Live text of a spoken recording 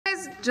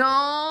yours.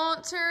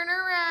 Don't turn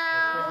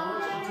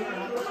around.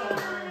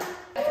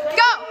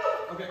 Go!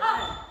 Okay. All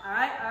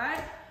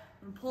right.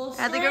 I'm gonna pull a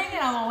string and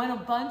I'm gonna win a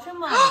bunch of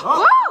money.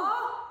 Woo!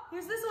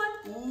 Here's this one.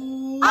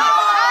 Ooh.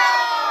 Oh!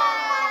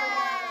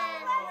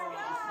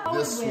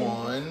 This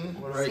one.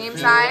 Right Same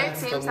there. side, It's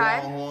same the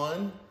side. long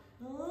one.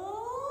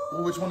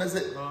 Ooh, which one is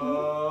it? Shorty.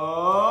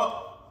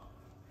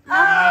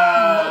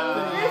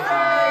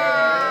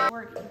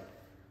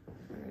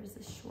 Where is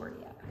the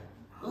shorty at?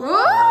 Woo!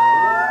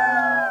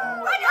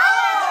 I'll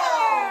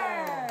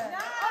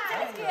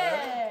take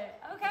it.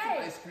 Okay.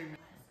 Ice cream.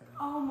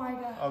 Oh my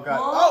god. Oh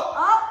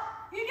god.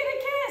 You get a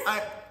kiss.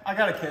 I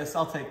got a kiss.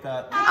 I'll take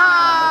that.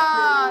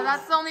 Oh,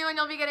 that's the only one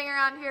you'll be getting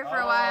around here for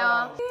a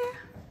while.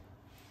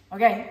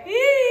 Okay.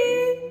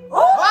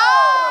 Whoa!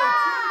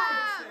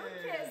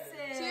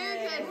 Kisses. 2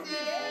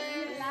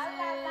 kisses. La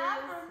la la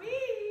for me.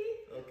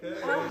 Okay.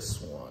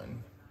 This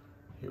one.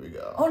 Here we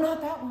go. Oh, not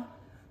that one.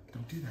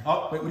 Don't do that.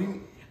 Oh. Wait, what do you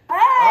mean?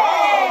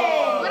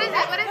 Hey! What is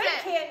it? What is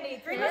it?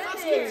 Candy. 3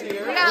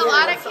 Here. We got a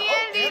lot of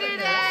candy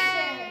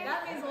today.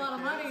 That means a lot of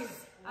money.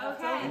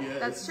 Okay. Yes.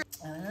 That's true.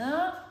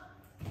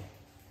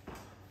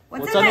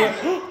 What's What's in on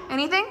there?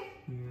 Anything?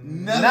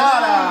 Nada.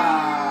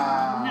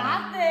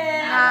 Nothing.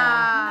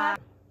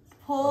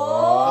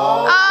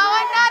 Oh,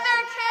 another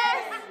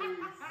kiss.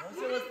 What's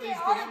it with these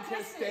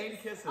damn stained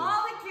kisses?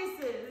 All the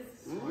kisses.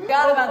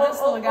 Forgot about this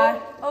little guy.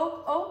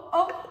 Oh.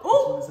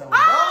 What is that one? Ah!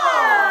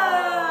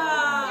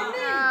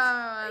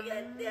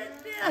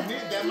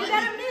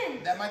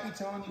 That might be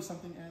telling you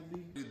something,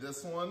 Adley.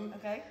 This one.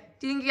 Okay.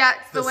 Do you think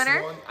that's the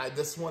winner?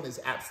 This one is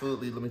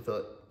absolutely. Let me feel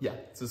it. Yeah,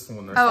 it's this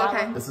one. Oh,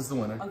 okay. This is the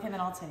winner. Okay, then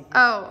I'll take it.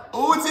 Oh.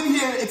 Oh, it's in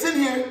here. It's in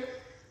here.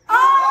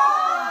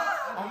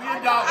 Oh! Only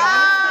 $1.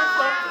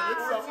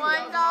 It's something.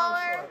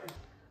 $1.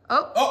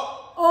 Oh.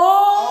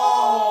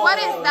 Oh. What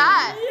is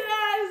that?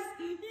 Yes!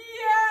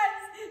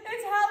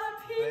 It's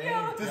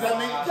jalapeno. Does that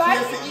mean Do she I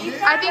has to eat eat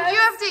it? I think you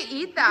have to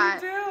eat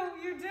that.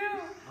 You do.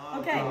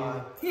 Okay,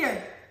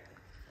 here.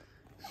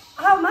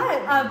 How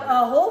much?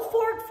 A whole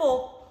fork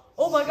full.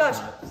 Oh my gosh.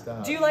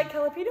 Stop. Do you like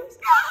jalapenos?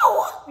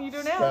 No! You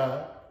do now.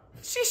 Stop.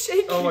 She's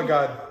shaking. Oh my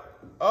god.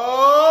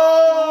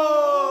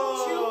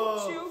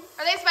 Oh! Chew.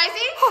 Are they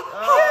spicy?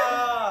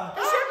 Ah.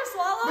 Does she have to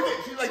swallow? Look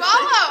at she like.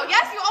 Swallow.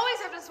 Yes, you always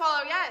have to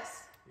swallow.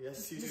 Yes.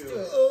 Yes, you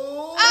do.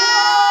 Oh.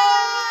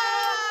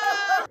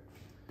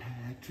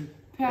 Patrick.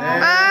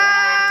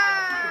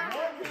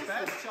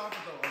 Best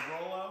chocolate though, a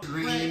Rolo.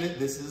 Green.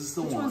 This is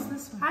the one.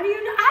 This one. How do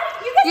you know?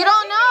 You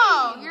don't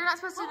know. You're not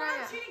supposed to We're know not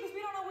yet. cheating because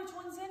we don't know which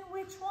one's in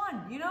which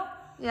one, you know?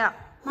 Yeah.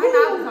 My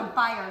mouth is on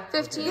fire.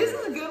 15. This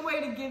is a good way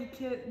to give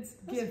kids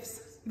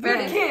gifts.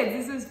 Ready? Big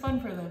kids, this is fun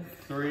for them.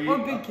 3. Or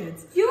big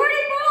kids. You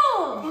already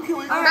know! Okay,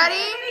 wait.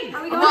 Ready?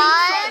 Are we I'm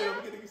going?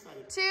 1, getting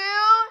excited. 2,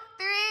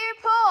 3,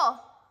 pull.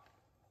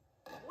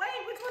 Wait,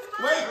 which one's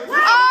mine? Wait. Oh!